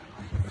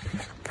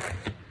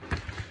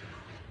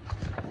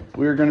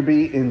We are going to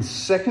be in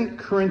 2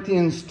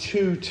 Corinthians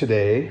 2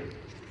 today.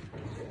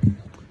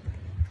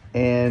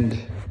 And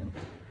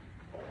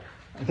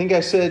I think I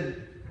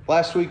said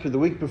last week or the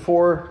week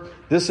before,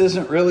 this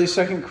isn't really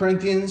 2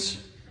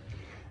 Corinthians.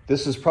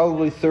 This is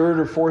probably 3rd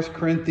or 4th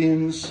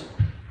Corinthians.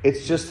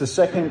 It's just the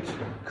 2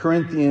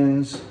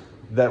 Corinthians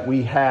that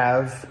we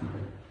have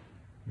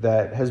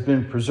that has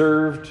been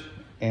preserved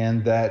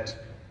and that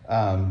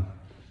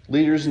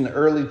leaders in the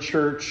early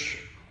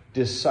church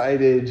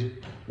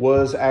decided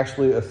was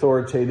actually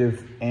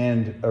authoritative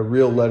and a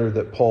real letter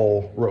that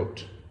Paul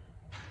wrote.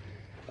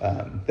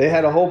 They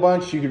had a whole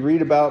bunch. You could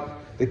read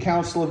about the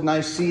Council of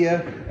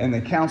Nicaea and the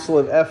Council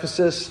of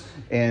Ephesus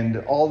and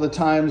all the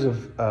times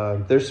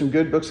of, there's some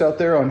good books out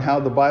there on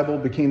how the Bible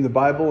became the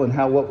Bible and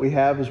how what we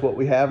have is what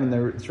we have. And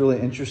it's really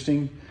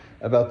interesting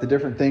about the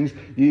different things.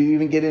 You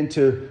even get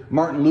into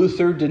Martin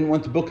Luther didn't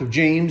want the book of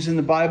James in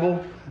the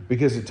Bible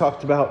because it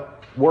talked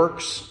about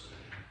works,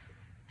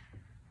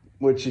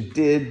 which it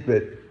did,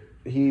 but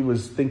he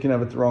was thinking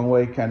of it the wrong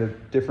way, kind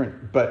of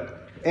different.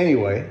 But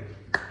anyway,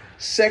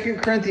 2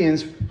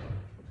 Corinthians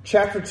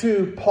chapter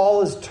 2,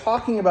 Paul is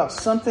talking about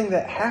something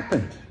that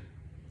happened.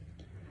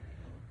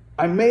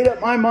 I made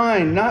up my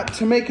mind not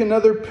to make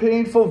another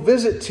painful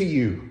visit to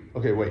you.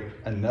 Okay, wait,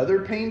 another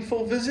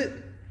painful visit?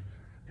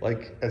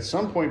 Like at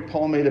some point,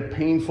 Paul made a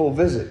painful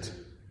visit.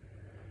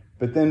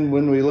 But then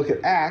when we look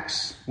at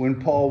Acts,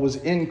 when Paul was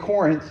in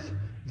Corinth,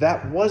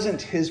 that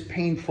wasn't his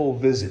painful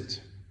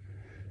visit.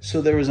 So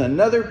there was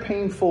another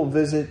painful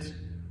visit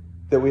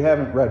that we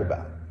haven't read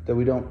about, that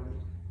we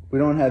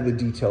don't have the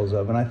details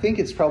of. And I think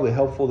it's probably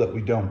helpful that we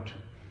don't,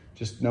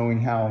 just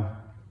knowing how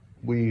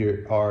we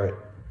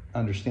are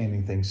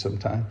understanding things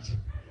sometimes.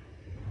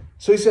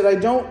 So he said,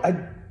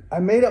 I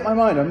made up my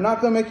mind. I'm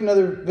not going to make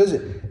another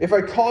visit. If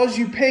I cause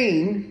you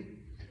pain,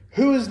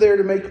 who is there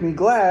to make me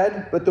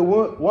glad but the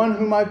one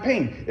whom I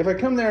pain? If I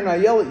come there and I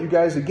yell at you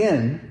guys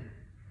again,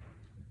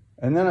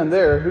 and then I'm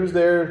there, who's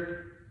there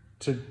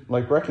to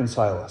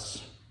reconcile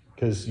us?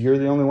 Because you're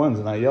the only ones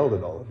and I yelled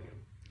at all of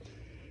you.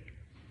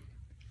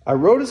 I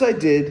wrote as I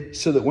did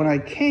so that when I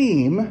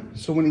came,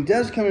 so when he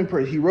does come in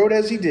prayer, he wrote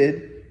as he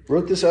did,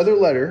 wrote this other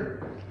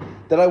letter,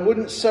 that I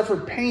wouldn't suffer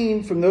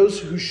pain from those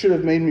who should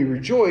have made me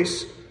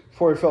rejoice,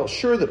 for I felt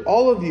sure that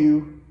all of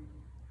you,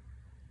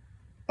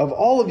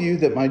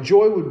 that my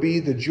joy would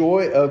be the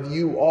joy of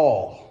you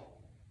all.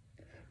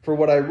 For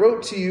what I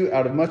wrote to you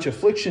out of much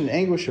affliction and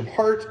anguish of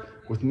heart,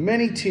 with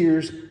many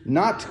tears,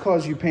 not to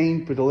cause you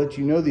pain, but to let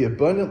you know the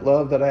abundant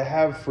love that I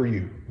have for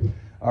you.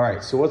 All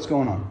right, so what's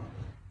going on?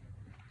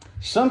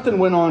 Something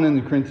went on in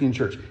the Corinthian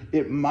church.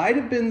 It might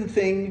have been the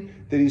thing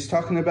that he's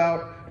talking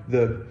about,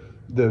 the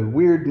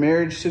weird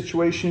marriage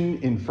situation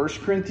in 1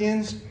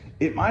 Corinthians.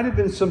 It might have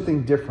been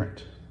something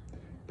different.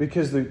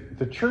 Because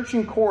the church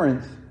in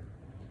Corinth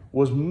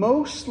was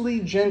mostly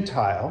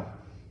Gentile,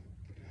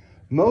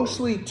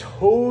 mostly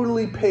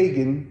totally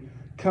pagan,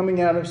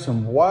 coming out of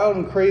some wild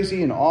and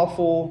crazy and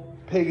awful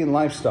pagan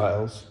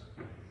lifestyles.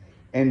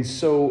 And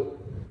so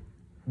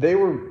they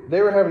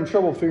were having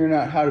trouble figuring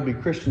out how to be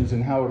Christians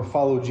and how to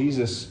follow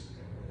Jesus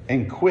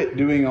and quit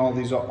doing all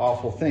these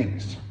awful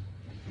things.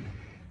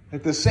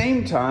 At the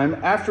same time,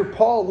 after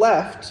Paul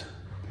left,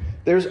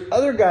 there's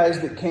other guys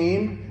that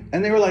came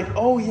and they were like,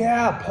 oh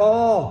yeah,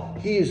 Paul,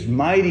 he is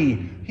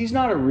mighty. He's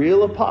not a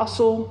real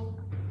apostle,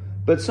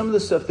 but some of the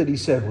stuff that he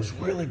said was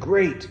really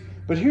great.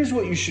 But here's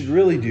what you should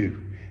really do.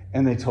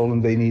 And they told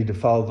him they needed to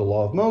follow the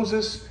law of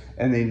Moses,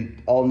 and they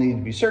all needed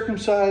to be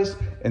circumcised,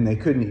 and they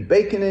couldn't eat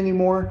bacon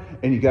anymore,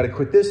 and you got to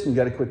quit this, and you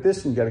got to quit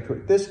this, and you got to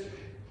quit this.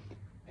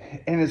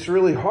 And it's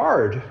really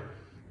hard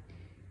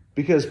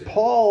because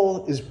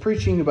Paul is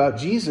preaching about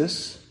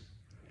Jesus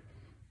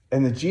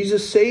and that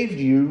Jesus saved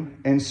you,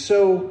 and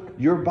so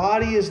your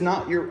body is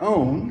not your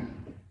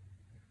own,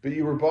 but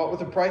you were bought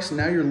with a price, and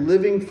now you're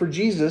living for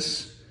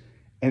Jesus.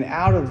 And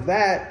out of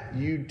that,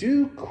 you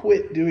do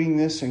quit doing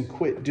this and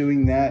quit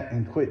doing that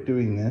and quit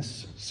doing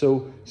this.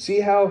 So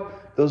see how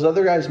those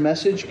other guys'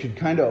 message could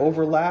kind of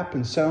overlap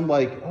and sound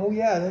like, oh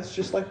yeah, that's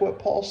just like what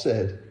Paul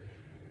said.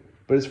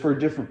 But it's for a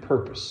different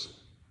purpose.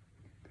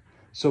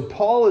 So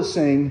Paul is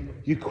saying,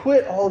 you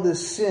quit all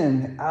this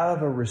sin out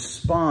of a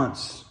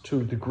response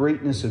to the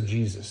greatness of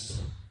Jesus.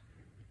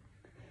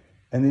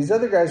 And these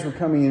other guys were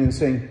coming in and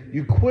saying,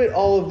 you quit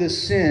all of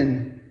this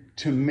sin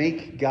to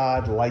make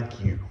God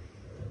like you.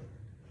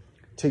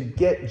 To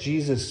get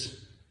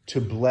Jesus to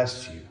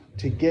bless you.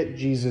 To get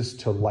Jesus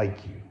to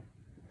like you.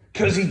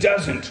 Because he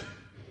doesn't.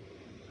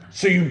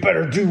 So you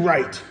better do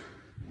right.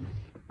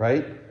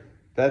 Right?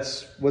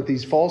 That's what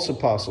these false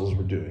apostles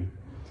were doing.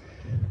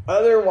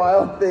 Other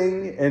wild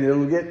thing, and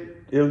it'll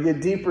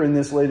get deeper in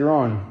this later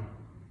on.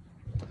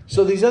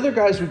 So these other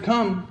guys would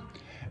come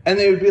and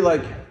they would be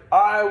like,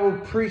 I will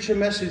preach a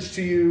message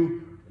to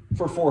you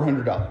for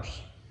 $400.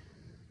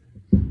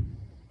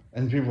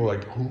 And people were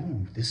like,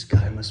 oh, this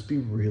guy must be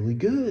really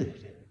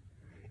good.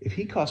 If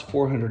he cost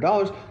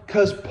 $400,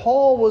 because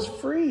Paul was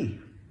free.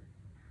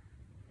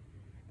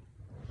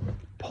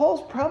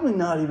 Paul's probably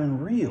not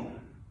even real.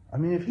 I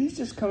mean, if he's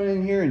just coming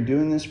in here and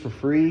doing this for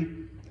free,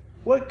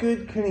 What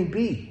good can he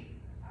be?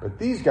 But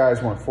these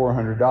guys want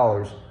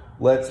 $400.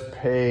 Let's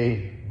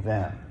pay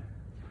them.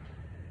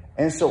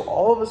 And so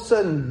all of a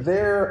sudden,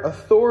 their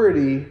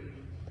authority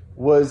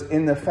was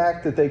in the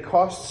fact that they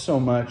cost so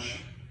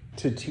much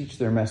to teach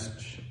their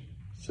message.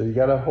 So you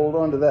got to hold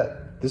on to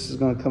that. This is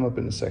going to come up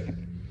in a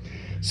second.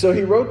 So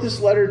he wrote this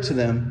letter to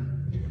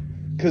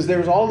them because there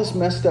was all this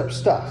messed up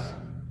stuff.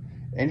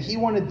 And he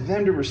wanted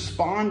them to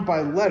respond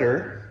by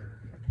letter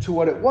to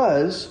what it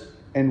was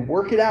and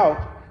work it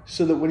out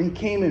so that when he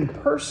came in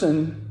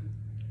person,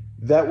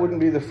 that wouldn't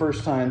be the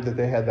first time that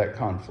they had that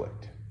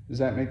conflict. Does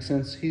that make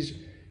sense?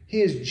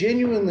 He is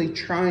genuinely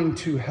trying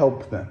to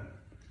help them.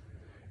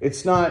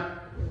 It's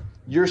not,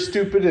 you're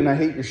stupid and I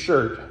hate your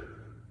shirt.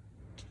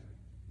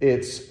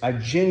 It's, I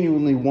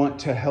genuinely want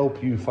to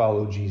help you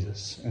follow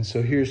Jesus. And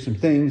so here's some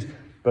things,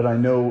 but I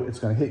know it's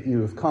going to hit you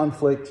with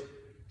conflict.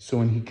 So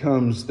when he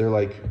comes, they're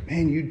like,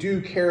 man, you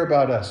do care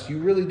about us. You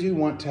really do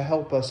want to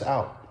help us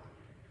out.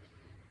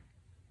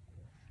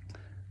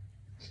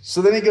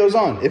 So then he goes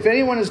on. If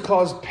anyone has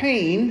caused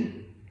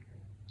pain,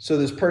 so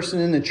this person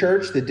in the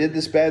church that did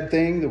this bad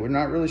thing that we're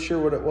not really sure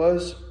what it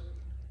was,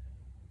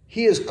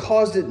 he has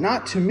caused it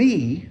not to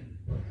me,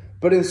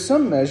 but in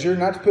some measure,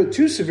 not to put it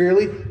too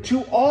severely,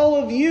 to all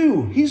of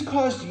you. He's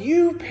caused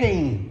you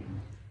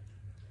pain.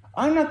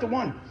 I'm not the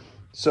one.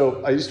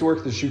 So I used to work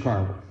at the Shoe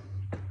Carnival.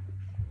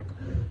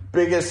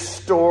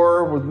 Biggest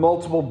store with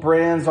multiple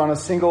brands on a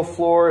single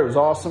floor. It was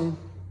awesome.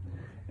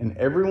 And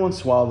every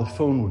once in a while, the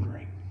phone would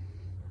ring.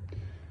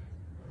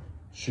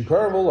 Shoe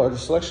Carnival,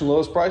 largest selection,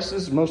 lowest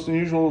prices, most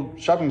unusual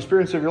shopping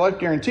experience of your life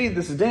guaranteed.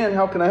 This is Dan.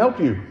 How can I help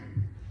you?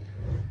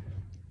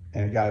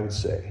 And a guy would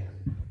say,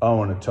 I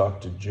want to talk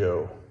to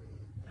Joe.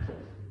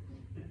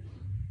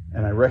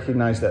 And I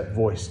recognized that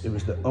voice. It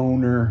was the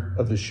owner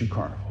of the Shoe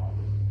Carnival.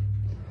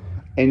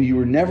 And you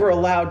were never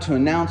allowed to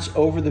announce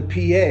over the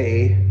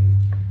PA,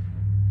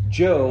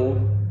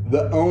 Joe,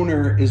 the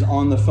owner is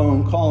on the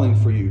phone calling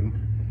for you,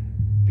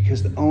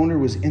 because the owner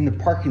was in the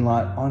parking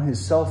lot on his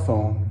cell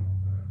phone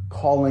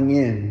calling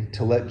in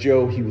to let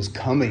Joe he was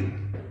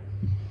coming.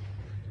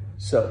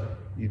 So,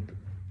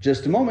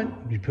 just a moment,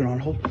 you put on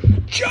hold.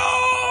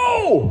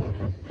 Joe!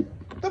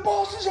 The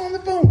boss is on the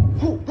phone.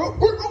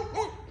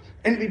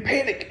 And it'd be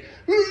panic.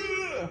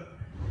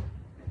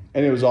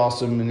 And it was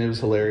awesome and it was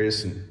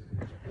hilarious. And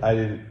I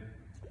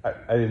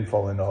didn't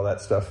fall into all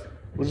that stuff,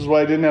 which is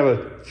why I didn't have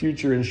a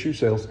future in shoe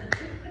sales.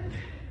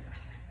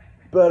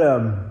 But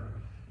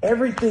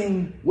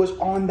everything was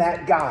on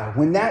that guy.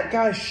 When that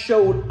guy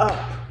showed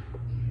up,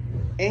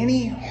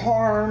 any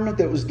harm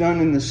that was done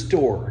in the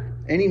store,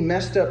 any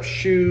messed up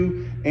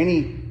shoe,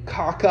 any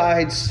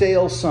cockeyed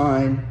sale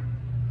sign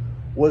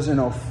was an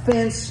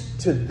offense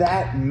to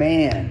that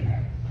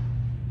man.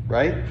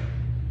 Right?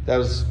 That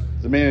was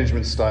the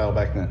management style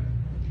back then.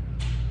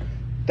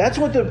 That's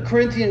what the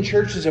Corinthian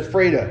church is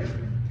afraid of.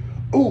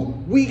 Ooh,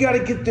 we got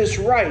to get this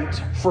right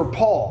for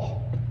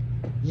Paul.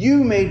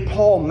 You made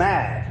Paul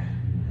mad.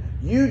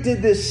 You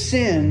did this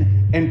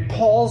sin, and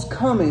Paul's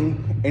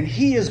coming, and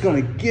he is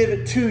going to give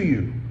it to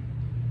you.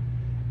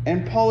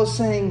 And Paul is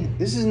saying,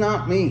 this is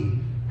not me.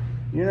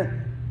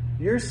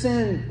 Your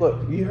sin,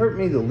 look, you hurt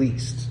me the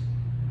least.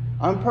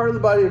 I'm part of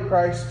the body of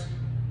Christ,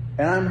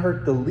 and I'm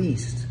hurt the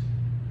least.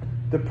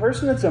 The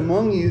person that's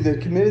among you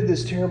that committed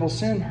this terrible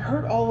sin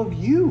hurt all of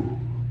you.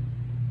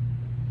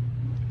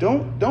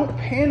 Don't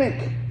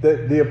panic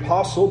that the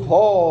Apostle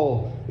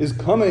Paul is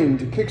coming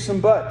to kick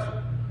some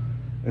butt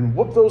and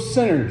whoop those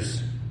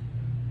sinners.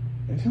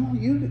 No,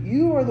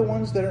 you are the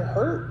ones that are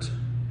hurt.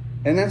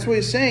 And that's what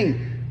he's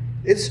saying.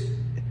 It's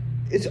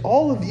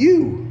all of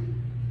you.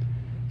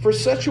 For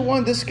such a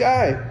one, this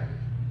guy,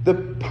 the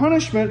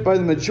punishment by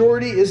the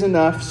majority is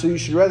enough, so you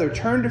should rather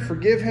turn to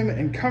forgive him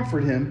and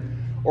comfort him,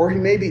 or he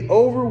may be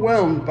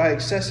overwhelmed by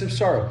excessive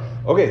sorrow.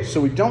 Okay,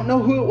 so we don't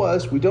know who it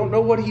was. We don't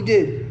know what he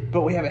did.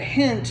 But we have a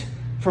hint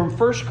from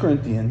 1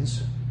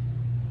 Corinthians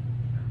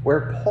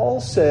where Paul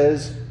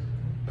says,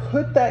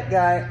 put that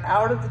guy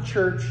out of the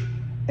church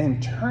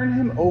and turn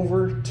him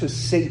over to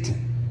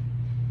Satan.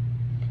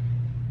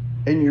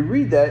 And you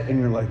read that and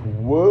you're like,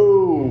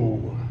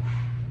 whoa,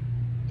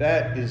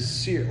 that is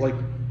serious. Like,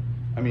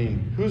 I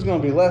mean, who's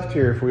going to be left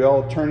here if we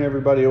all turn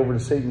everybody over to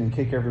Satan and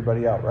kick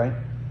everybody out, right?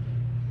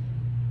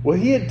 Well,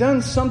 he had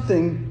done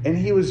something, and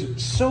he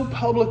was so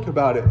public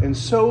about it and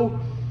so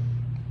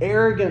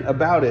arrogant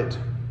about it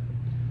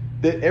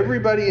that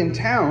everybody in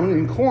town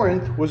in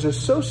Corinth was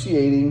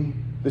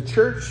associating the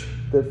church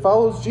that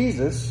follows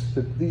Jesus,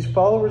 these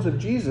followers of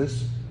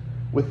Jesus,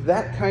 with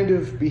that kind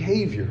of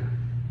behavior.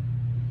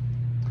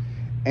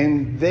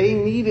 And they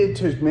needed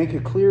to make a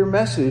clear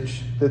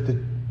message that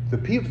the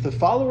people, the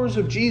followers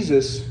of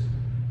Jesus,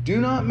 do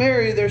not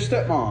marry their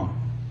stepmom,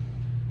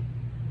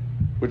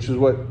 which is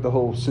what the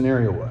whole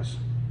scenario was.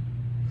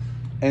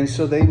 And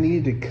so they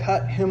needed to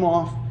cut him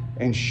off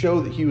and show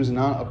that he was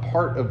not a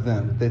part of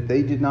them, that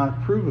they did not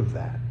approve of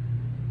that.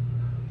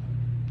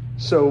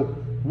 So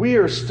we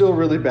are still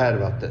really bad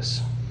about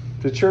this.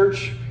 The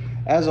church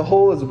as a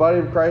whole, as a body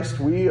of Christ,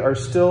 we are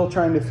still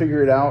trying to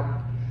figure it out.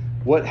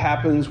 what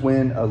happens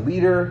when a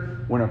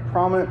leader, when a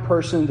prominent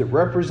person that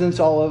represents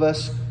all of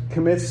us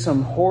commits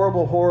some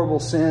horrible, horrible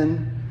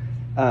sin.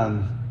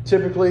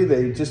 Typically,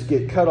 they just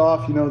get cut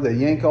off. They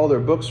yank all their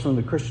books from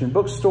the Christian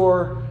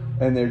bookstore,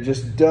 and they're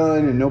just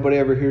done, and nobody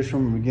ever hears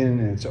from them again,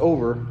 and it's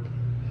over.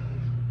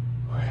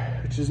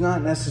 Which is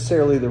not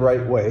necessarily the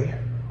right way,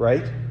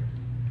 right?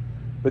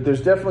 But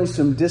there's definitely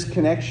some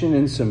disconnection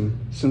and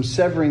some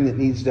severing that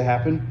needs to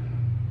happen.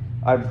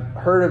 I've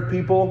heard of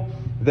people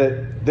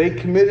that they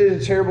committed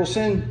a terrible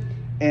sin,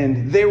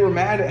 and they were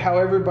mad at how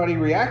everybody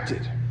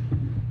reacted.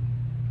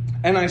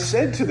 And I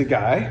said to the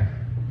guy,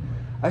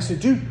 I said,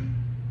 dude,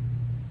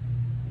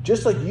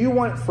 just like you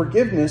want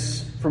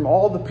forgiveness from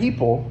all the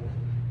people,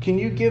 can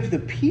you give the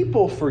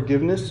people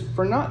forgiveness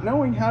for not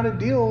knowing how to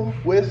deal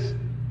with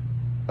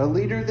a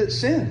leader that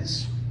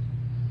sins?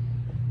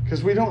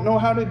 Because we don't know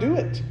how to do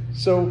it.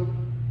 So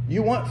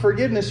you want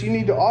forgiveness, you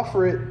need to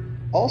offer it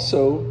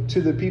also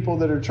to the people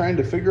that are trying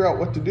to figure out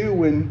what to do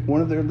when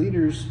one of their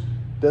leaders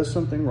does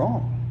something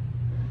wrong.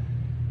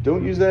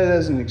 Don't use that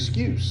as an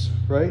excuse,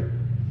 right?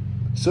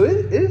 So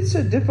it's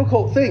a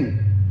difficult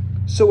thing.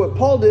 So what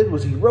Paul did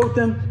was he wrote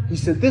them. He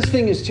said, this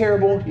thing is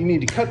terrible. You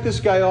need to cut this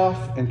guy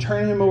off and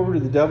turn him over to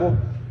the devil.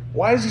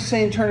 Why is he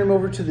saying turn him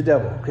over to the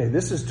devil? Okay,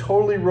 this is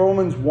totally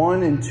Romans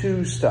 1 and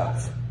 2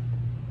 stuff.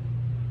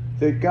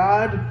 That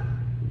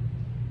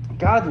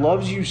God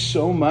loves you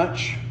so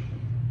much,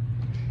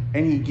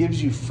 and he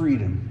gives you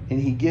freedom, and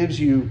he gives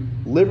you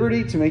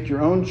liberty to make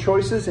your own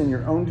choices and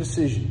your own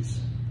decisions.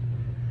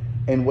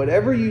 And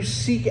whatever you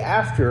seek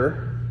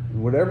after,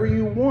 whatever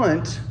you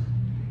want,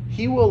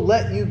 he will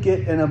let you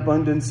get an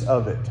abundance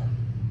of it.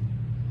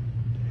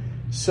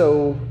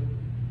 So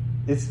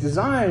he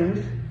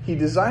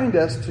designed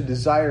us to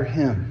desire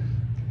him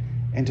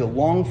and to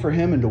long for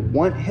him and to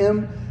want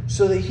him,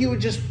 so that he would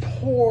just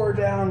pour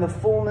down the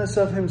fullness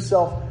of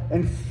himself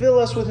and fill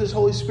us with his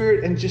Holy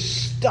Spirit and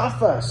just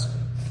stuff us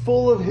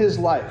full of his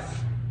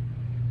life.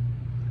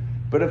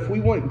 But if we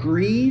want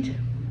greed,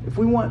 if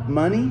we want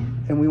money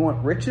and we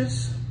want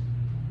riches,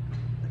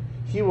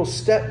 he will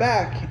step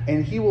back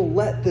and he will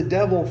let the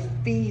devil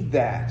feed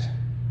that.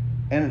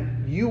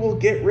 And you will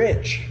get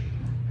rich.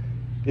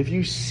 If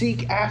you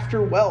seek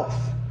after wealth,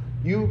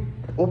 you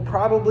will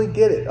probably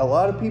get it. A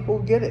lot of people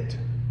get it.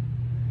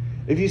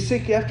 If you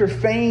seek after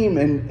fame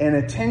and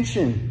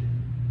attention,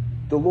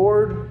 the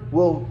Lord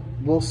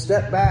will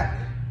step back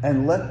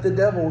and let the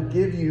devil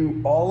give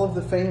you all of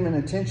the fame and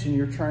attention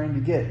you're trying to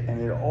get.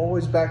 And it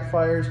always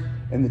backfires,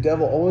 and the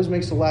devil always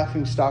makes a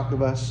laughing stock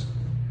of us.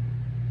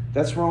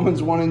 That's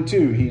Romans 1 and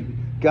 2.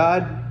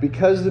 God,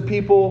 because the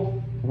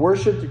people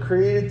worship the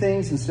created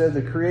things instead of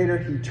the Creator,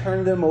 he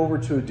turned them over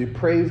to a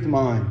depraved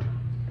mind.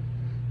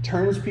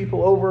 Turns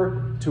people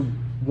over to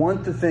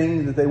want the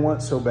thing that they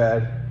want so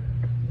bad.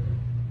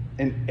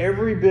 And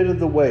every bit of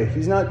the way,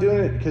 he's not doing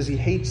it because he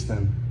hates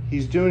them.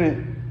 He's doing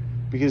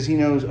it because he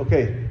knows,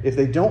 okay, if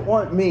they don't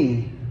want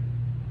me,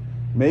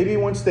 maybe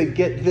once they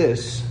get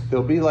this,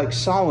 they'll be like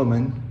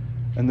Solomon,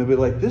 and they'll be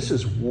like, this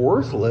is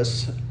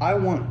worthless. I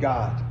want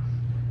God.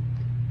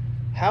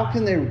 How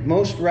can they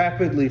most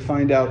rapidly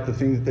find out the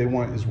thing that they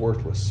want is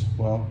worthless?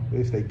 Well,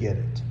 if they get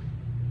it.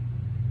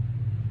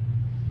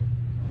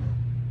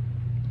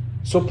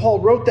 So Paul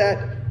wrote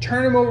that,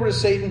 turn him over to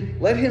Satan,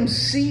 let him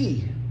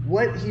see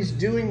what he's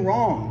doing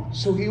wrong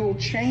so he will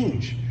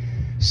change.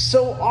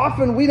 So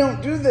often we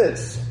don't do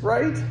this,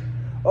 right?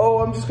 Oh,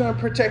 I'm just going to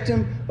protect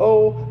him.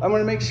 Oh, I'm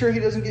going to make sure he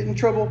doesn't get in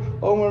trouble.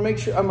 Oh, I'm going to make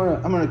sure I'm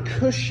going to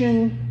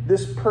cushion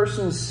this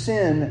person's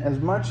sin as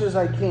much as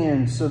I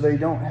can so they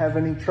don't have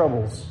any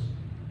troubles.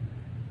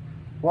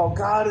 While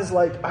God is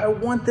like, I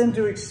want them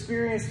to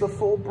experience the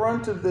full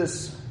brunt of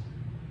this,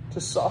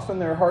 to soften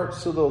their hearts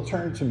so they'll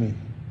turn to me.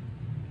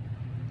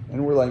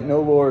 And we're like,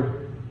 no,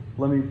 Lord,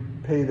 let me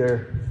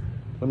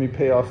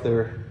pay off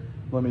their,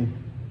 let me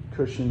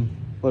cushion,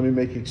 let me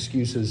make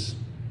excuses.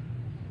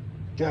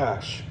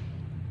 Gosh.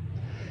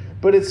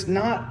 But it's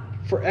not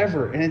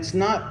forever, and it's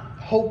not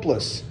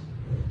hopeless.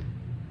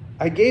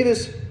 I gave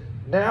this,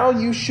 now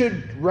you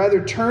should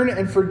rather turn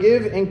and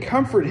forgive and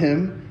comfort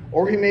him,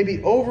 or he may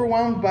be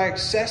overwhelmed by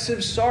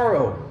excessive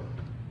sorrow.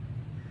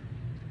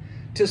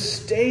 To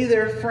stay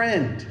their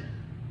friend.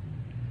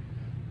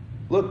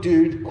 Look,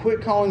 dude,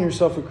 quit calling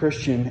yourself a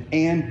Christian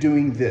and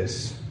doing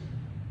this.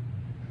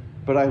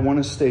 But I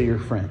want to stay your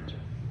friend.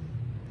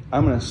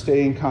 I'm going to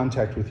stay in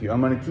contact with you.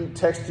 I'm going to keep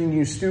texting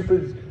you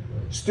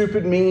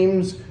stupid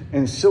memes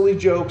and silly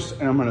jokes,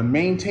 and I'm going to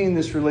maintain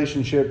this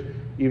relationship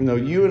even though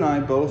you and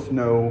I both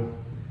know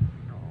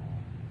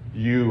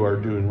you are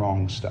doing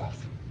wrong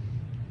stuff.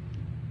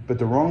 But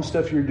the wrong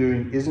stuff you're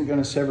doing isn't going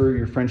to sever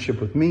your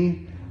friendship with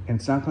me, and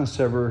it's not going to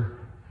sever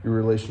your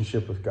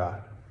relationship with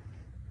God.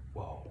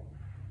 Whoa.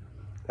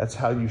 That's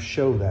how you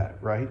show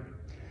that, right?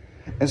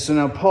 And so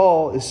now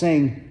Paul is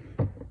saying,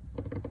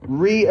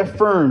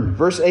 reaffirm.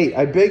 Verse 8,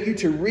 I beg you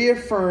to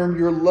reaffirm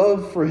your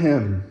love for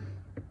him.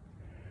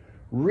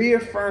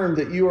 Reaffirm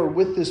that you are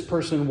with this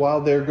person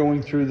while they're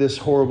going through this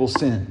horrible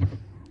sin.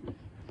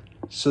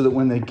 So that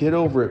when they get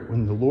over it,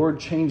 when the Lord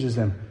changes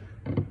them,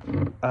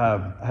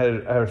 I had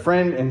a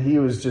friend, and he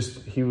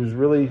was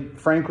really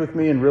frank with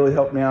me and really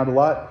helped me out a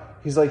lot.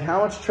 He's like, how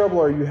much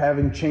trouble are you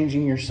having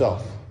changing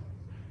yourself?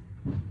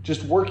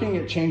 Just working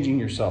at changing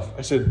yourself.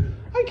 I said,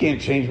 I can't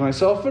change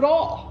myself at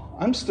all.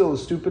 I'm still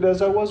as stupid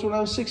as I was when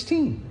I was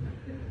 16.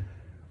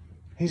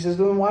 He says,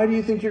 then why do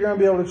you think you're going to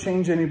be able to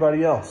change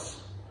anybody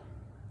else?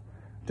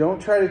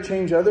 Don't try to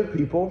change other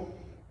people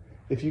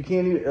if you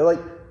can't even, like,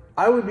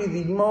 I would be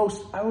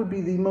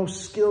the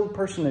most skilled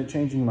person at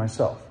changing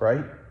myself,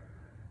 right?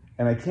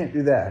 And I can't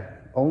do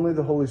that. Only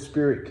the Holy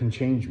Spirit can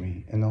change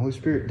me, and the Holy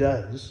Spirit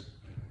does.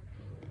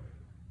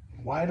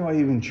 Why do I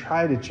even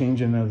try to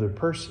change another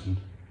person?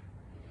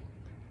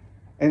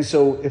 And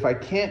so if I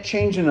can't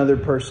change another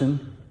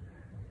person,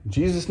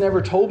 Jesus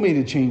never told me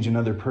to change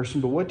another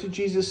person, but what did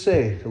Jesus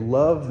say? To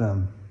love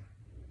them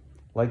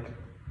like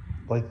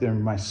they're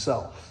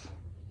myself.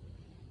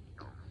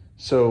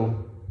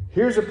 So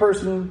here's a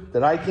person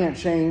that I can't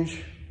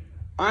change.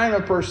 I'm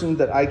a person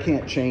that I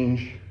can't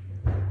change.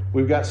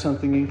 We've got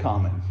something in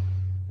common.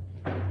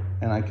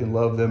 And I can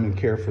love them and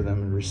care for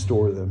them and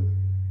restore them.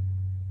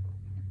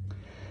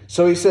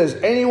 So he says,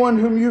 anyone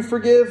whom you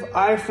forgive,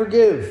 I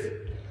forgive.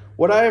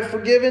 What I have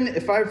forgiven,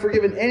 if I have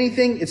forgiven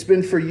anything, it's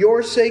been for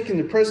your sake in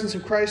the presence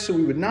of Christ, so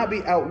we would not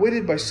be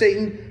outwitted by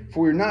Satan,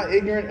 for we're not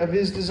ignorant of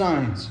his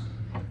designs.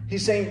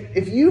 He's saying,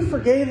 if you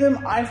forgave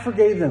them, I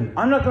forgave them.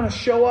 I'm not going to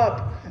show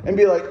up and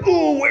be like,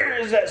 oh, where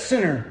is that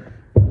sinner?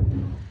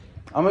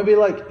 I'm going to be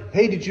like,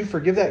 hey, did you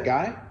forgive that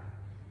guy?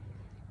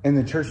 And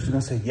the church is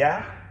going to say,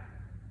 yeah.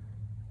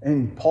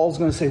 And Paul's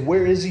going to say,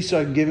 where is he,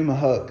 so I can give him a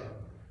hug?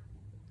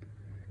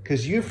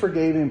 Because you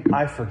forgave him,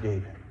 I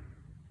forgave him.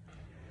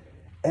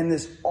 And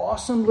this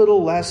awesome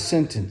little last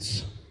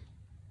sentence,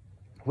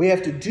 we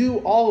have to do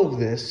all of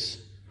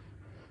this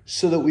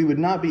so that we would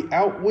not be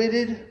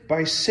outwitted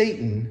by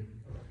Satan,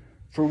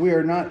 for we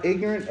are not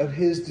ignorant of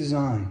his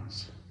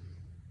designs.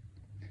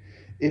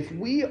 If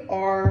we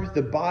are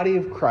the body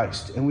of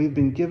Christ and we've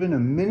been given a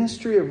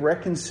ministry of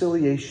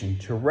reconciliation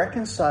to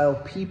reconcile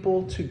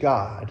people to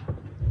God,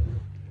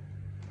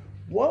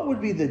 what would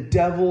be the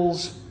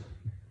devil's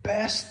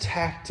best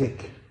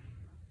tactic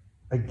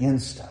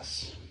against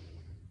us?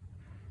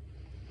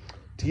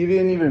 To give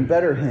you an even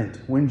better hint,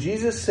 when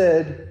Jesus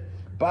said,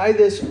 by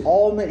this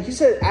all men, he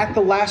said at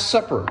the Last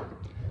Supper,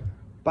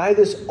 by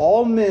this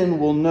all men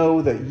will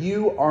know that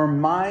you are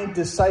my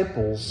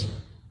disciples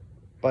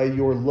by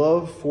your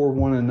love for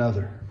one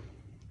another.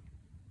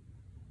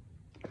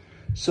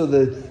 So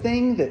the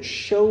thing that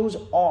shows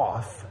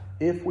off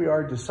if we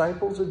are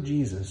disciples of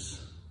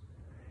Jesus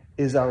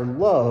is our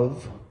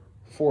love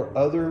for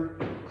other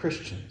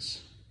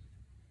Christians.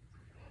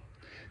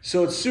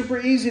 So it's super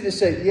easy to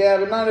say, yeah,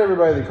 but not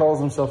everybody that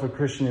calls himself a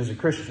Christian is a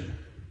Christian.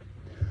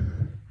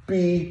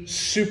 Be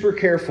super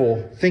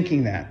careful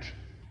thinking that.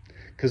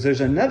 Because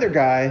there's another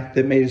guy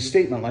that made a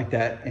statement like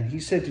that, and he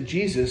said to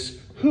Jesus,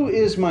 who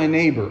is my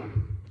neighbor?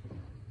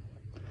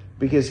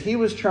 Because he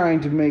was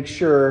trying to make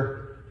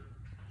sure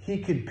he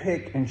could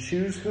pick and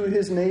choose who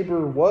his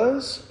neighbor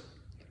was.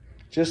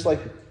 Just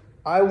like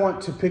I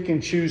want to pick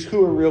and choose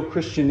who a real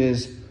Christian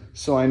is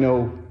so I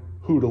know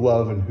who to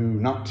love and who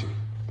not to.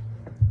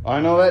 I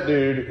know that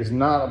dude is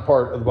not a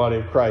part of the body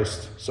of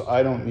Christ, so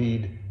I don't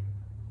need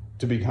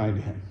to be kind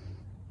to him.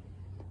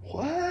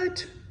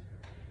 What?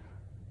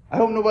 I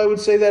hope nobody would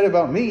say that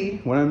about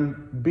me when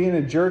I'm being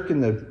a jerk in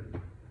the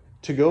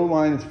to-go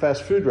line at the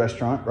fast food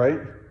restaurant,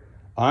 right?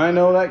 I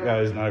know that guy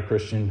is not a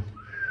Christian.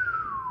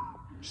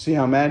 See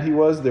how mad he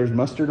was? There's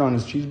mustard on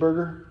his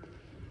cheeseburger.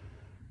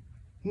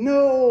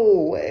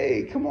 No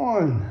way, come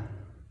on.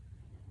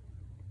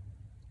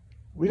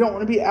 We don't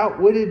want to be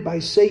outwitted by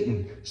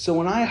Satan. So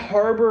when I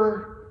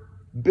harbor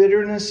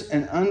bitterness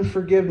and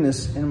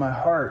unforgiveness in my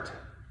heart,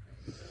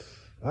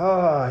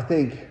 I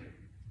think,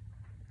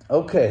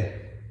 okay,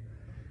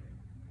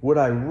 would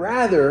I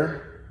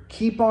rather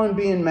keep on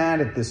being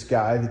mad at this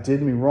guy that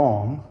did me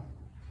wrong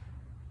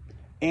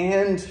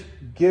and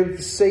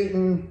give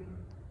Satan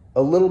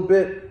a little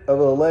bit of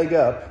a leg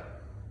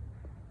up?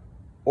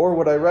 Or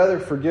would I rather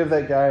forgive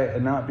that guy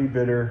and not be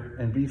bitter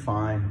and be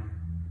fine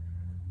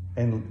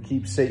and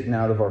keep Satan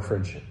out of our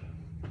friendship?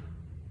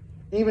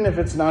 Even if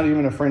it's not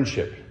even a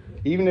friendship.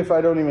 Even if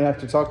I don't even have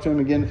to talk to him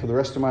again for the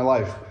rest of my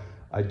life.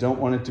 I don't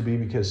want it to be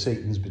because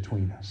Satan's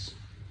between us.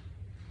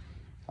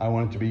 I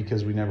want it to be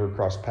because we never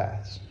crossed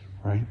paths,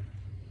 right?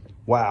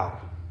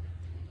 Wow.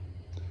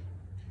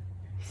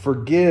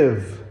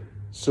 Forgive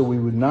so we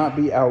would not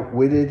be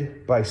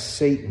outwitted by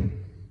Satan.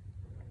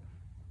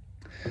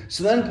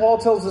 So then Paul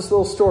tells this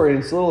little story, and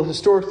it's a little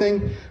historic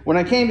thing. When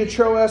I came to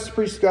Troas to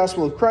preach the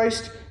gospel of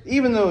Christ,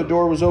 even though a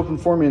door was open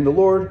for me in the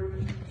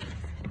Lord,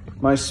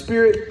 my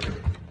spirit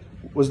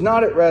was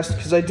not at rest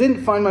because I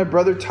didn't find my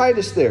brother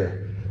Titus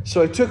there.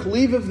 So I took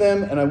leave of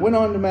them and I went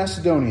on to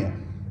Macedonia.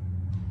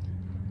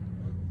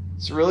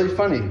 It's really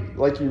funny.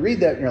 Like you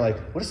read that and you're like,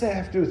 what does that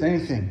have to do with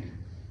anything?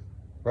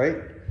 Right?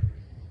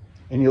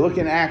 And you look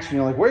in Acts and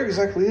you're like, where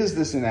exactly is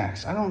this in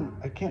Acts?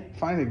 I can't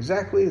find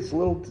exactly. It's a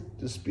little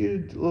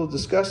disputed, a little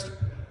discussed.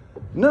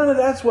 None of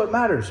that's what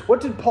matters.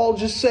 What did Paul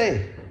just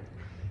say?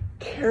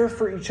 Care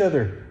for each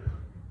other.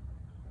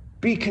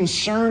 Be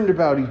concerned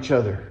about each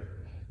other.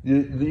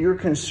 Your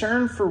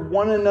concern for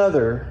one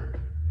another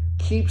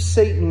keeps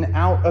Satan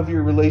out of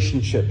your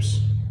relationships.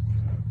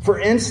 For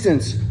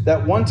instance,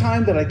 that one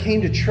time that I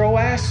came to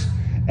Troas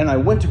and I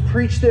went to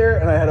preach there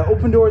and I had an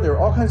open door, there were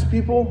all kinds of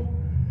people,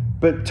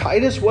 but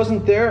Titus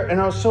wasn't there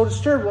and I was so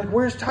disturbed. Like,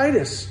 where's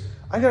Titus?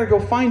 I got to go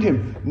find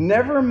him.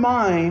 Never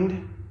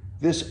mind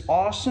this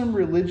awesome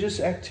religious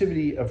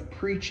activity of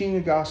preaching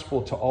the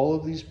gospel to all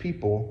of these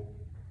people.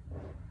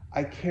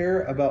 I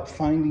care about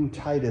finding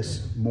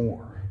Titus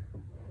more.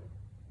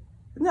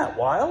 Isn't that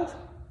wild?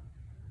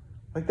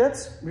 Like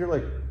you're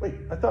like, wait,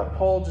 I thought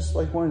Paul just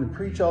like wanted to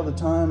preach all the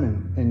time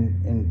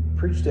and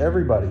preach to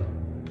everybody.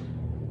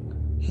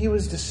 He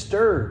was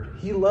disturbed.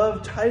 He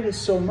loved Titus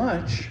so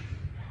much.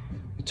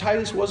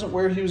 Titus wasn't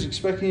where he was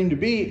expecting him to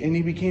be, and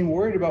he became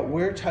worried about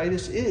where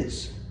Titus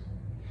is.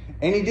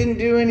 And he didn't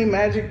do any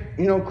magic,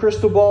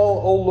 crystal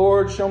ball, oh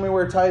Lord, show me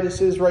where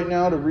Titus is right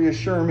now to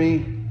reassure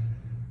me.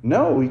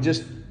 No, he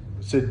just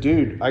said,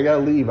 dude, I got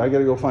to leave. I got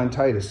to go find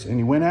Titus. And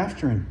he went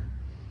after him.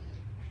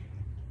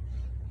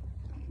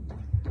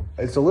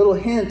 It's a little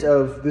hint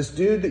of this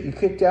dude that you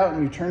kicked out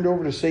and you turned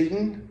over to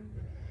Satan.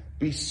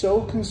 Be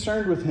so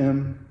concerned with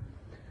him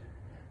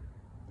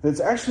that it's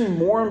actually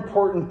more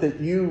important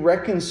that you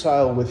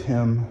reconcile with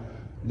him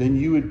than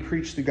you would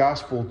preach the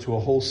gospel to a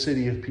whole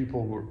city of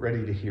people who are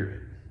ready to hear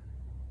it.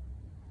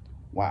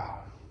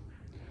 Wow.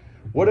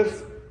 What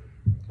if,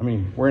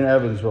 we're in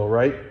Evansville,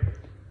 right?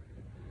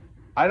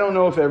 I don't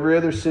know if every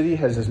other city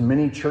has as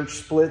many church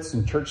splits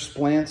and church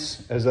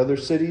splants as other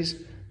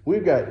cities.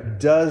 We've got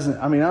dozens.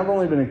 I've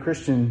only been a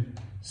Christian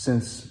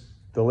since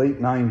the late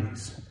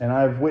 90s, and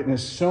I've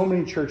witnessed so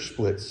many church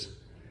splits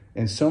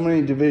and so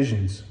many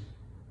divisions.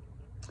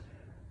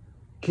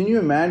 Can you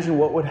imagine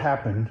what would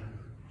happen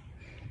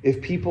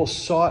if people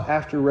sought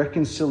after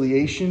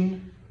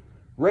reconciliation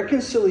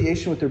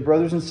with their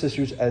brothers and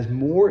sisters as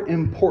more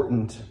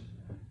important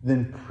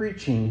than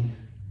preaching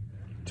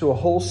to a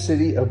whole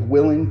city of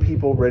willing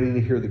people ready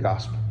to hear the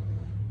gospel?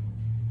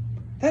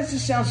 That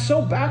just sounds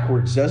so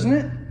backwards, doesn't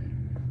it?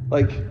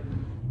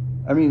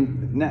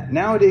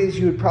 Nowadays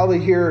you would probably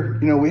hear,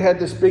 we had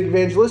this big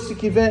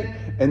evangelistic event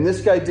and this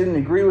guy didn't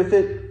agree with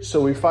it,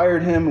 so we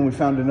fired him and we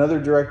found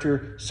another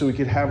director so we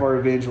could have our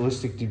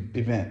evangelistic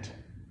event.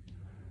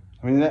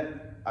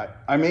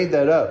 I made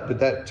that up, but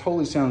that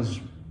totally sounds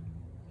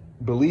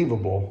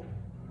believable.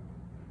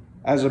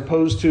 As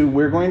opposed to,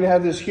 we're going to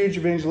have this huge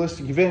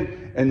evangelistic event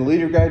and the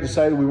leader guy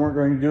decided we weren't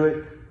going to do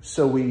it,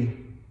 so we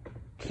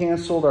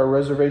canceled our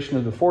reservation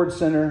of the Ford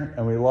Center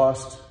and we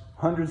lost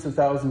hundreds of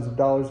thousands of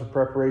dollars of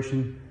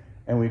preparation,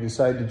 and we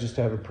decided to just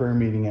have a prayer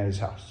meeting at his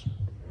house.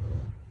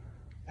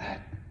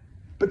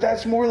 But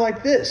that's more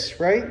like this,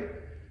 right?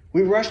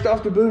 We rushed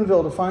off to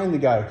Boonville to find the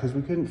guy because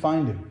we couldn't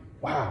find him.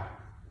 Wow.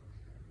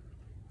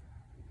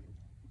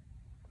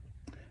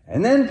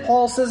 And then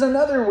Paul says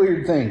another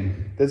weird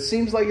thing that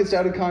seems like it's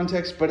out of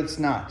context, but it's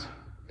not.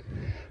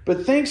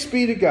 But thanks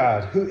be to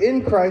God, who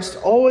in Christ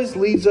always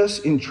leads us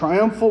in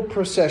triumphal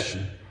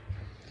procession,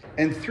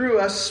 and through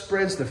us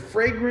spreads the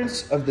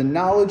fragrance of the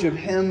knowledge of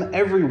him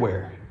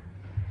everywhere.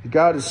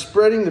 God is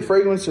spreading the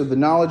fragrance of the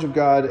knowledge of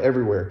God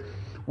everywhere.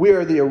 We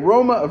are the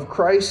aroma of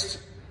Christ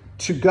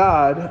to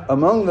God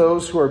among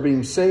those who are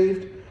being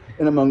saved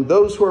and among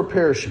those who are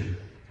perishing.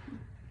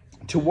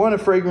 To one a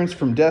fragrance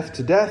from death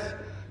to death,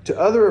 to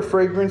other a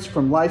fragrance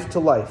from life to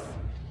life.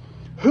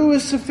 Who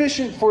is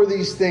sufficient for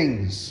these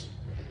things?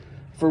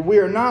 For we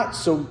are not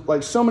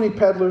so many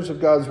peddlers of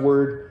God's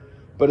word,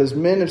 but as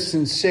men of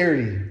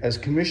sincerity, as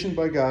commissioned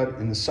by God,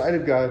 in the sight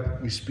of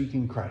God, we speak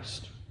in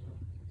Christ.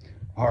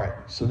 All right,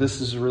 so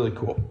this is really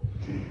cool.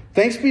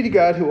 Thanks be to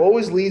God who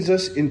always leads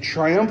us in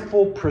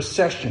triumphal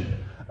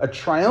procession. A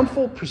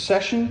triumphal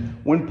procession,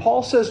 when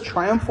Paul says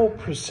triumphal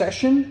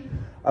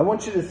procession, I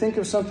want you to think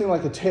of something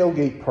like a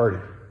tailgate party.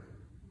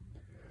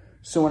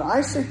 So when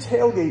I say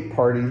tailgate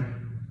party,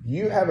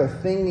 you have a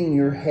thing in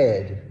your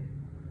head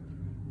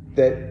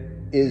that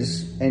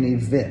is an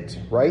event,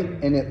 right?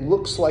 And it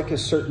looks like a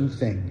certain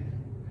thing.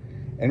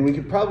 And we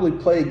could probably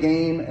play a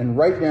game and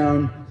write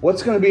down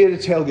what's going to be at a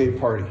tailgate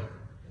party.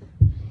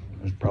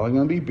 There's probably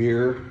going to be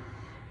beer.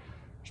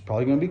 There's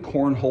probably going to be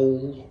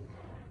cornhole.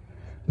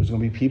 There's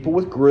going to be people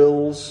with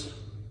grills.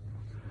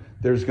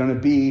 There's going to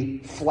be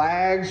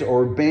flags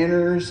or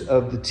banners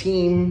of the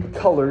team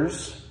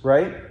colors,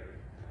 right?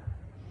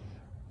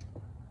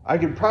 I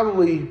could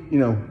probably,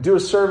 do a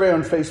survey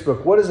on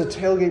Facebook. What does a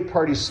tailgate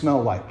party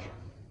smell like?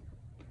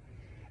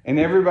 And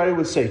everybody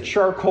would say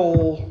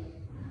charcoal.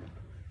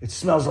 It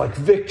smells like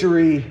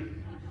victory,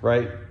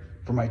 right?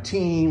 For my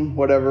team,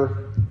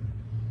 whatever.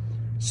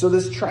 So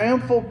this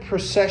triumphal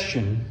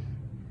procession,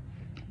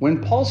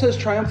 when Paul says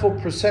triumphal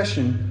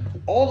procession,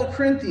 all the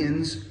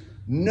Corinthians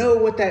know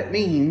what that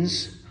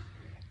means,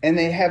 and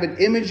they have an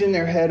image in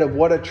their head of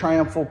what a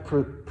triumphal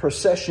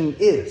procession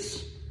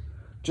is.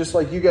 Just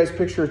like you guys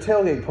picture a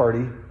tailgate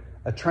party,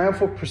 a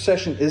triumphal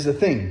procession is a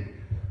thing.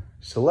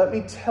 So let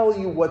me tell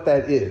you what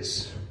that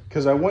is,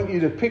 because I want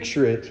you to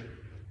picture it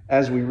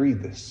as we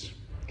read this.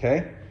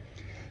 Okay?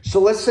 So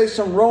let's say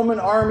some Roman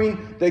army,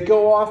 they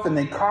go off and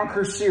they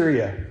conquer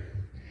Syria.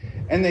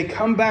 And they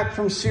come back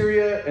from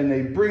Syria and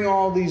they bring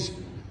all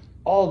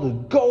the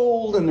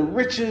gold and the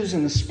riches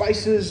and the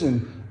spices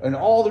and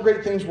all the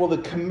great things. Well, the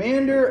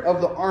commander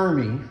of the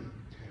army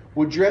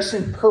would dress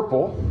in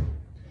purple.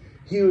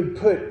 He would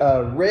put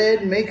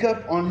red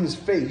makeup on his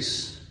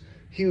face.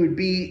 He would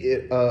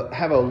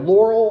have a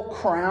laurel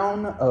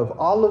crown of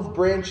olive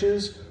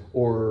branches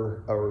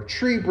or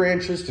tree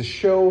branches to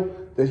show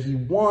that he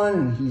won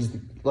and he's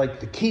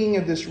like the king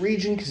of this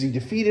region because he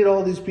defeated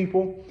all these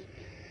people.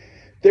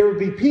 There would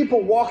be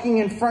people walking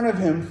in front of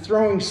him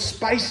throwing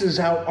spices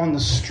out on the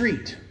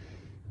street.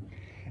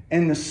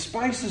 And the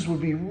spices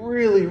would be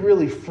really,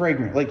 really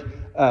fragrant. Like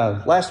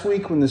last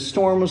week when the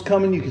storm was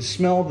coming, you could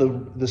smell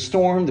the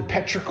storm, the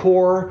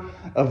petrichor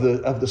of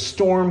the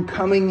storm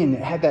coming, and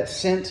it had that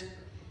scent.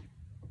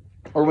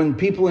 Or when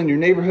people in your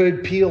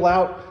neighborhood peel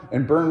out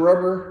and burn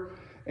rubber,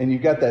 and you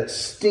got that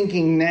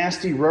stinking,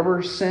 nasty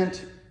rubber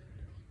scent.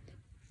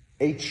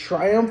 A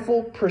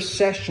triumphal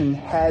procession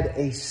had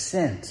a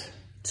scent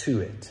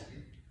to it.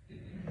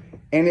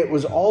 And it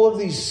was all of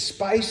these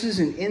spices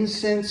and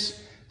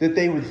incense that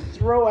they would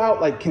throw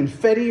out like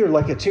confetti or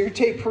like a ticker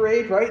tape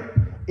parade, right?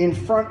 In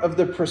front of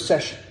the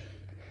procession.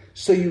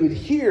 So you would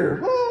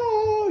hear,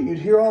 you'd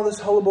hear all this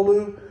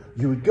hullabaloo.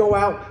 You would go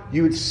out,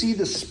 you would see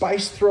the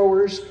spice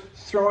throwers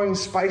throwing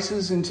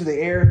spices into the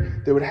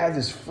air that would have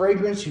this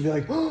fragrance. You'd be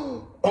like,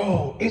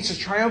 oh, it's a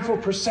triumphal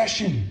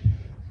procession.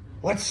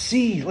 Let's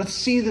see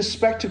the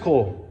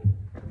spectacle.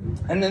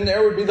 And then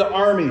there would be the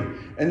army,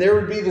 and there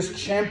would be this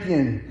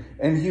champion,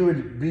 and he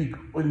would be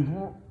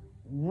in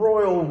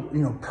royal,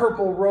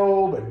 purple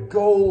robe and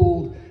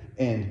gold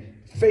and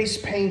face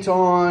paint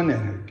on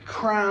and a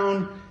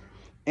crown.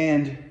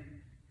 And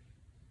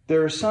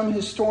there are some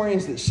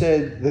historians that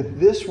said that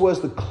this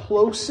was the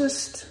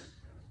closest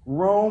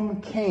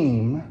Rome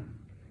came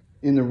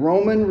in the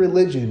Roman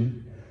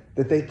religion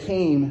that they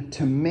came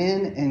to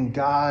men and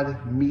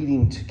God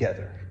meeting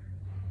together.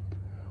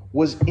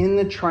 Was in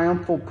the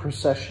triumphal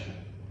procession.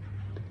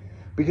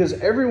 Because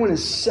everyone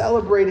is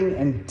celebrating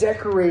and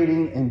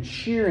decorating and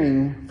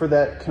cheering for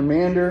that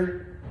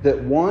commander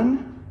that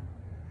won.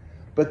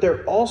 But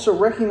they're also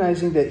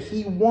recognizing that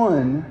he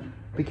won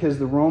because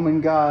the Roman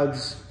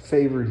gods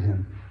favored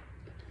him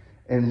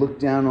and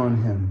looked down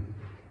on him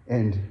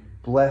and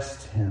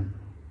blessed him.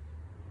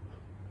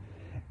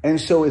 And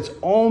so it's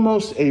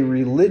almost a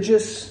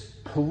religious,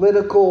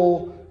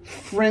 political,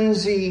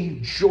 frenzy,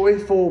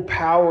 joyful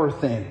power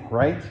thing,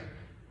 right?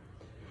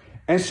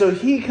 And so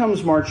he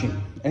comes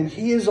marching, and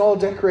he is all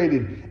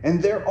decorated,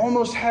 and they're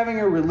almost having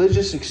a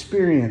religious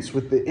experience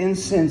with the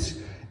incense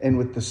and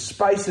with the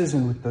spices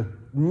and with the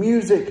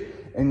music,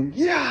 and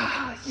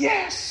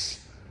yes.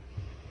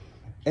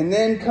 And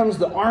then comes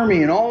the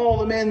army and all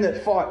the men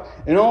that fought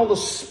and all the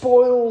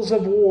spoils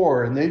of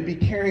war, and they'd be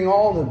carrying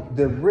all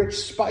the rich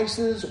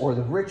spices or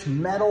the rich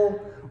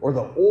metal or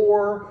the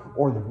ore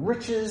or the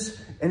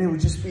riches, and it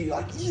would just be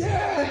like,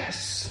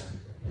 yes!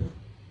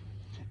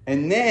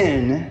 And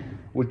then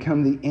would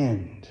come the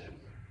end.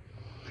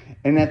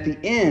 And at the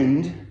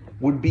end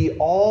would be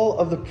all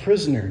of the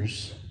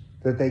prisoners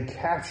that they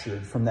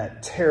captured from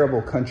that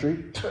terrible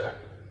country.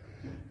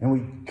 And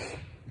we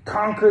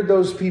conquered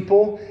those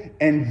people,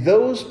 and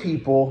those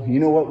people, you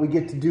know what we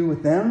get to do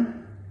with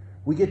them?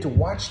 We get to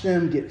watch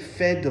them get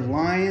fed to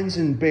lions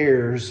and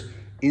bears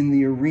in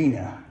the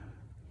arena,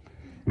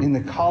 in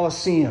the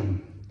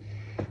Colosseum.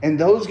 And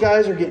those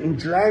guys are getting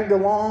dragged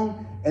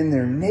along, and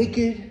they're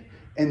naked,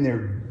 and they're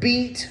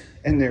beat,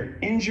 and they're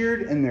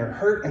injured, and they're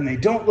hurt, and they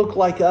don't look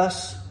like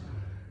us.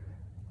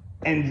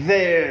 And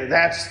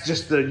that's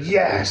just the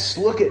yes.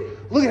 Look at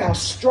how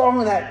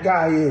strong that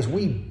guy is.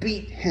 We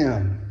beat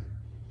him.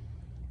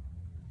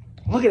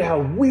 Look at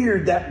how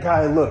weird that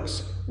guy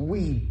looks.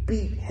 We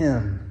beat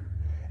him.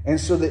 And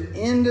so the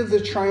end of the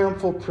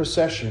triumphal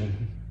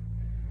procession,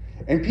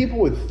 and people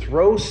would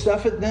throw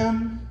stuff at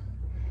them.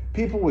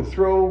 People would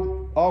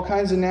throw all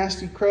kinds of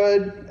nasty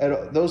crud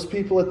at those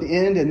people at the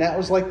end. And that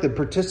was like the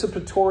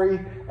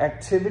participatory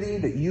activity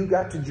that you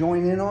got to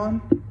join in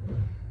on.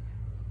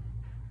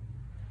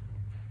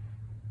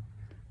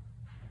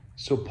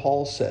 So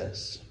Paul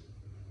says,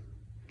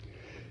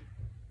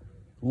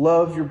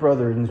 love your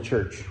brother in the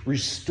church.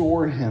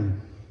 Restore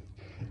him.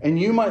 And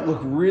you might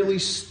look really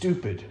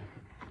stupid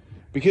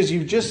because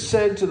you've just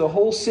said to the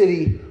whole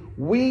city,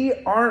 we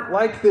aren't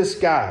like this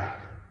guy.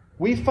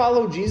 We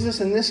follow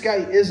Jesus and this guy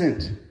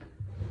isn't.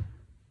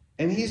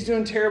 And he's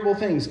doing terrible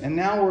things. And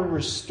now we're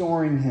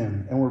restoring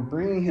him and we're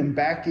bringing him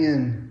back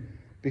in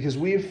because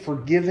we have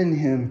forgiven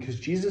him because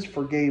Jesus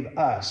forgave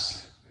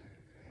us.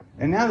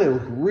 And now they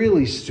look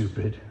really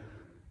stupid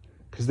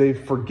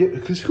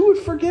because who would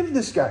forgive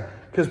this guy?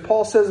 Because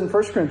Paul says in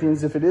 1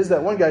 Corinthians, if it is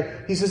that one guy,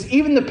 he says,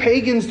 even the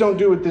pagans don't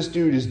do what this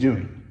dude is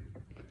doing.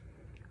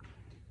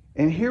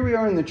 And here we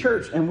are in the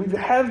church, and we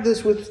have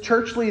this with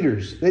church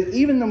leaders, that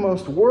even the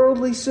most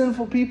worldly,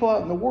 sinful people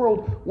out in the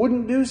world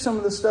wouldn't do some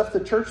of the stuff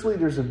that church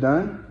leaders have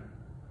done.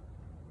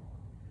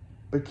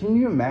 But can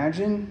you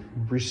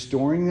imagine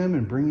restoring them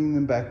and bringing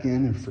them back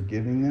in and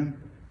forgiving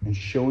them and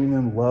showing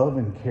them love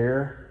and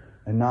care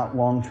and not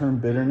long-term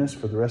bitterness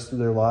for the rest of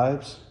their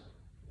lives?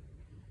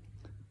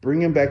 Bring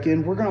them back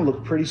in. We're going to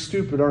look pretty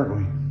stupid, aren't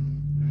we?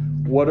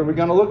 What are we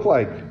going to look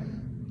like?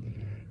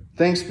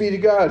 Thanks be to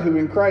God, who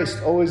in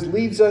Christ always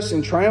leads us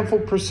in triumphal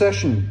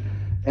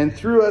procession, and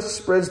through us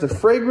spreads the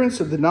fragrance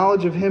of the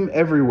knowledge of him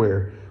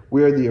everywhere.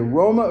 We are the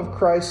aroma of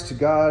Christ to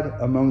God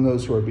among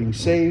those who are being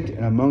saved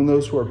and among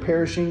those who are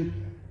perishing.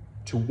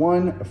 To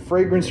one, a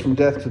fragrance from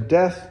death to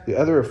death, the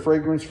other a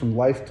fragrance from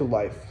life to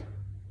life.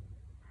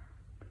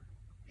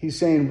 He's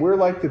saying we're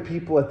like the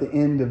people at the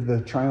end of the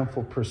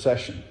triumphal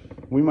procession.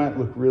 We might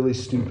look really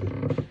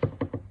stupid.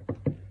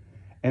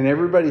 And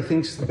everybody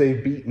thinks that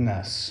they've beaten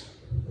us.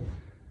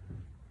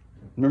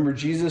 Remember,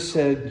 Jesus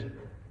said,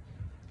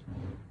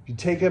 if you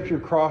take up your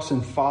cross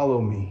and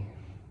follow me,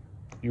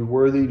 you're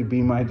worthy to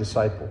be my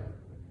disciple.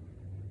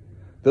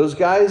 Those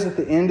guys at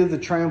the end of the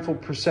triumphal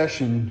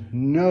procession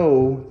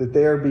know that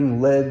they are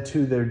being led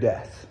to their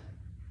death.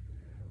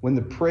 When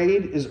the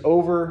parade is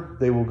over,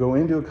 they will go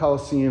into a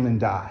Colosseum and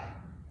die.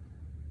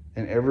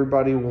 And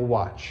everybody will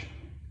watch.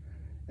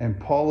 And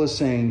Paul is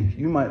saying,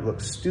 you might look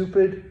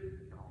stupid.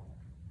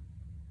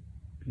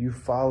 You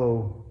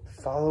follow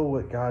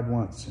what God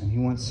wants. And he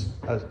wants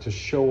us to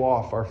show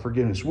off our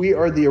forgiveness. We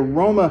are the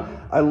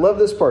aroma. I love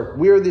this part.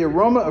 We are the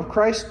aroma of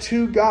Christ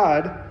to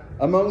God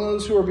among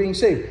those who are being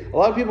saved. A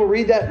lot of people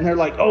read that and they're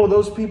like, oh,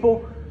 those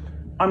people,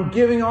 I'm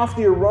giving off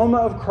the aroma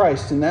of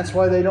Christ, and that's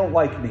why they don't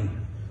like me.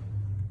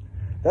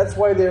 That's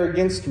why they're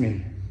against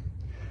me.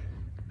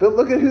 But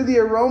look at who the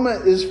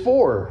aroma is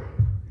for.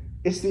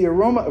 It's the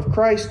aroma of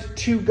Christ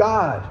to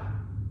God.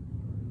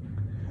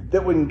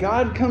 That when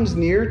God comes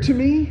near to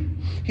me,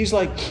 he's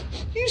like,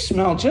 you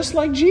smell just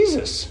like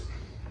Jesus.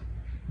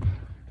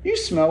 You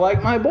smell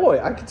like my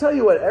boy. I can tell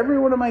you what every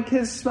one of my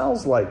kids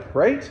smells like,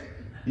 right?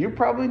 You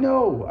probably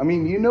know. I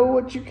mean, you know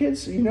what your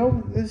kids, you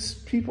know this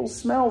people's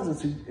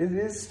smells. It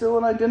is still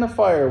an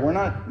identifier. We're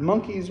not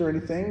monkeys or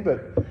anything,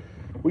 but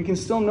we can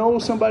still know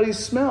somebody's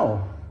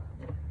smell.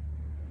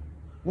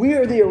 We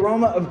are the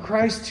aroma of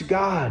Christ to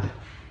God.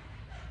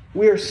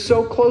 We are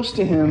so close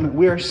to him.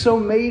 We are so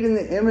made in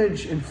the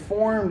image and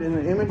formed in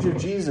the image of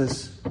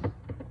Jesus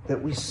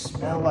that we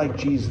smell like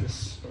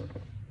Jesus.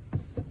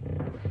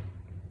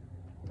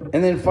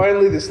 And then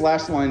finally, this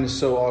last line is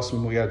so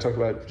awesome. We got to talk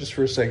about it just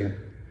for a second.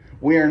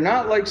 We are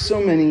not like so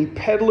many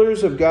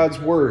peddlers of God's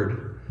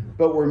word,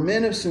 but we're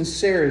men of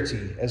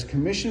sincerity, as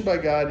commissioned by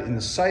God in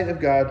the sight of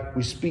God,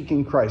 we speak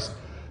in Christ.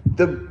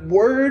 The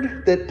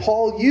word that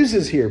Paul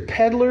uses here,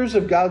 peddlers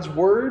of God's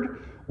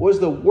word,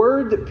 was the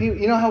word that people,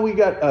 you know how we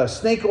got a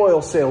snake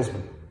oil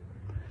salesman.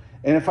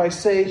 And if I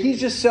say he's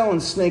just selling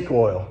snake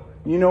oil,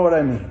 you know what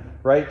I mean,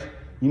 right?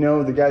 You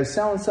know, the guy's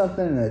selling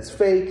something and it's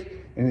fake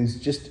and he's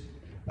just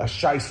a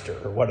shyster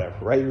or whatever,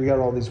 right? We got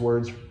all these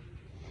words.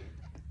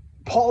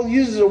 Paul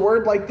uses a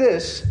word like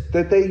this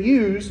that they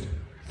used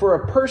for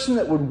a person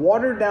that would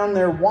water down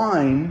their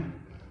wine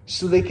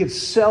so they could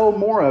sell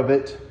more of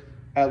it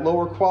at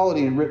lower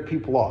quality and rip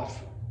people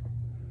off.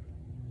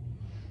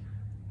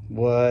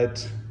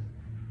 What?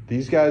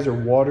 These guys are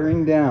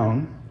watering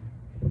down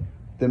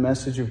the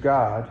message of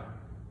God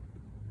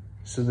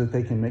so that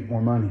they can make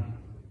more money.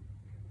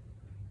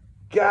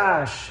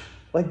 Gosh,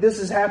 like this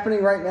is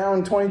happening right now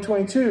in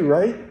 2022,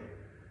 right?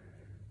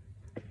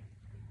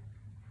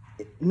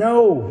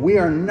 No, we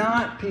are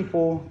not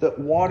people that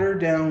water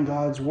down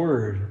God's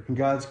word and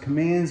God's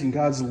commands and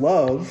God's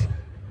love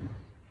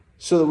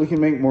so that we can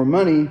make more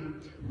money.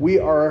 We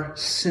are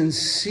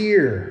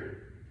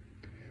sincere.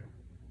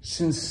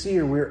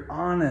 Sincere. We're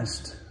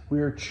honest. We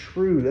are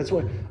true. That's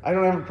why I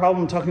don't have a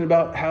problem talking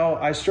about how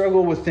I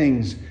struggle with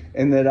things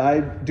and that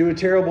I do a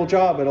terrible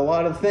job at a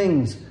lot of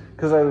things,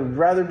 because I would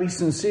rather be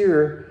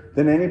sincere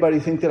than anybody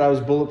think that I was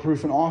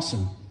bulletproof and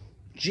awesome.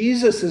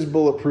 Jesus is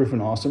bulletproof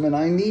and awesome, and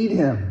I need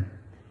him.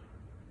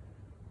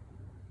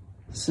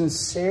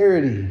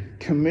 Sincerity,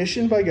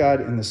 commissioned by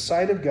God in the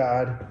sight of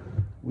God,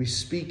 we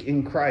speak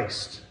in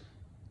Christ.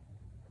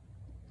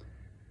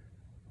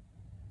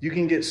 You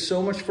can get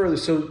so much further.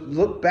 So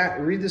look back,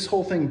 read this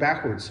whole thing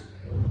backwards.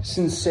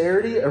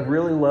 Sincerity of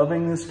really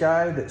loving this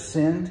guy that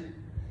sinned.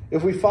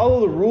 If we follow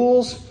the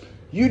rules,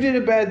 you did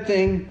a bad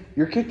thing,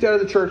 you're kicked out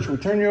of the church, we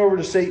turn you over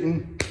to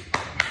Satan,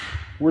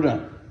 we're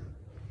done.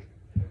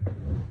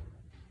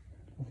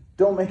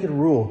 Don't make it a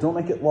rule. Don't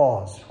make it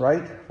laws,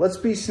 right? Let's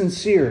be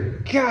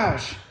sincere.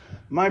 Gosh,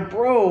 my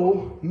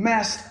bro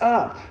messed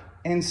up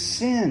and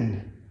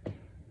sinned.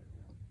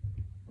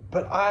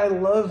 But I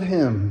love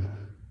him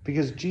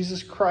because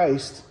Jesus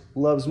Christ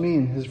loves me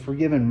and has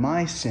forgiven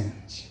my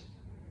sins.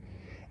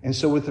 And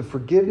so with the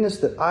forgiveness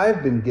that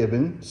I've been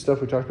given,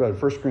 stuff we talked about in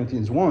 1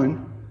 Corinthians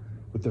 1,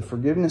 with the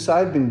forgiveness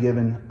I've been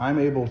given, I'm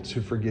able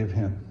to forgive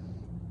him.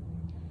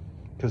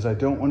 Because I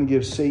don't want to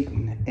give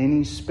Satan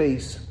any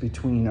space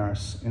between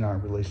us in our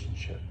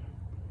relationship.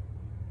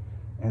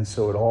 And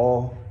so it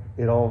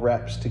all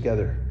wraps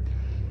together.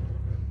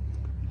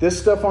 This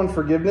stuff on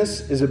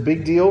forgiveness is a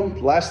big deal.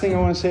 Last thing I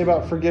want to say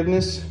about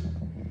forgiveness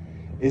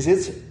is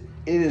it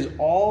is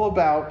all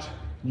about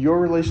your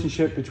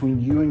relationship between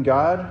you and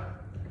God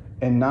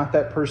and not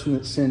that person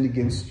that sinned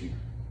against you.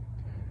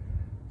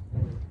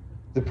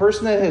 The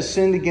person that has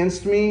sinned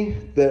against me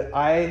that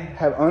I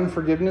have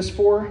unforgiveness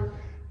for,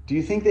 do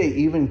you think they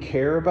even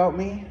care about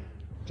me?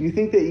 Do you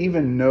think they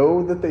even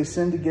know that they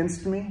sinned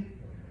against me?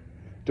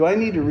 Do I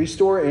need to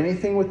restore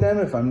anything with them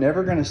if I'm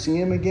never going to see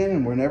them again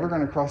and we're never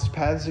going to cross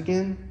paths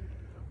again?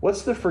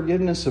 What's the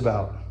forgiveness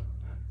about?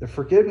 The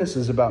forgiveness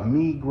is about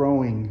me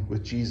growing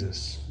with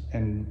Jesus.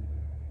 And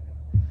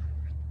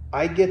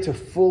I get to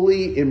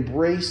fully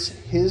embrace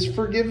his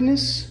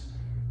forgiveness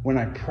when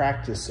I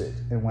practice it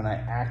and when I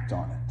act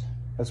on it.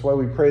 That's why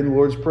we pray in the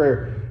Lord's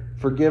Prayer,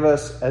 forgive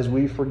us as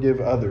we forgive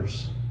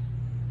others.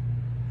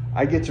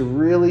 I get to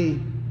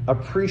really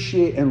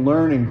appreciate and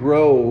learn and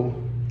grow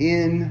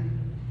in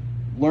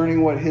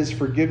learning what his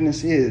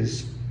forgiveness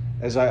is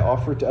as I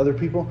offer it to other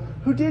people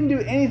who didn't do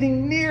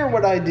anything near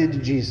what I did to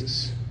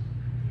Jesus.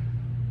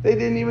 They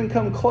didn't even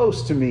come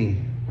close to me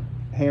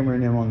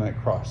hammering him on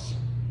that cross,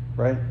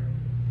 right?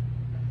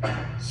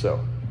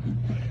 So,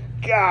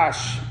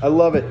 gosh, I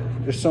love it.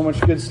 There's so much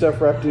good stuff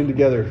wrapped in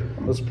together.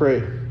 Let's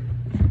pray.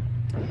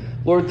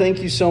 Lord,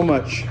 thank you so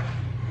much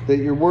that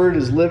your word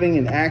is living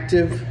and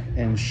active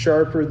and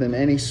sharper than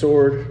any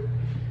sword.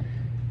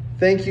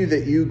 Thank you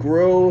that you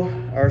grow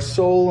our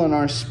soul and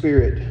our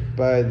spirit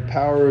by the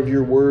power of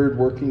your word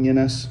working in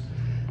us.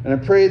 And I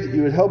pray that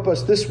you would help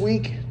us this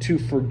week to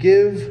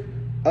forgive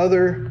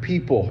other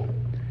people,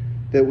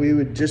 that we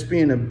would just be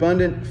an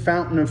abundant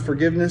fountain of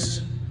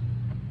forgiveness,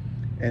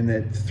 and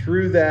that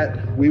through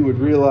that we would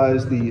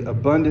realize the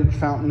abundant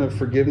fountain of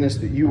forgiveness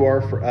that you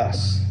are for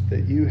us,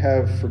 that you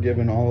have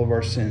forgiven all of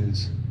our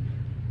sins,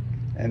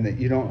 and that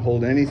you don't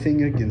hold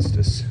anything against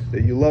us,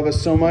 that you love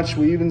us so much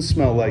we even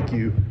smell like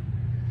you.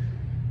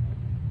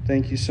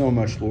 Thank you so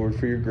much, Lord,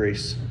 for your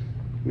grace.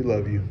 We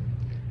love you.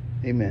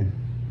 Amen.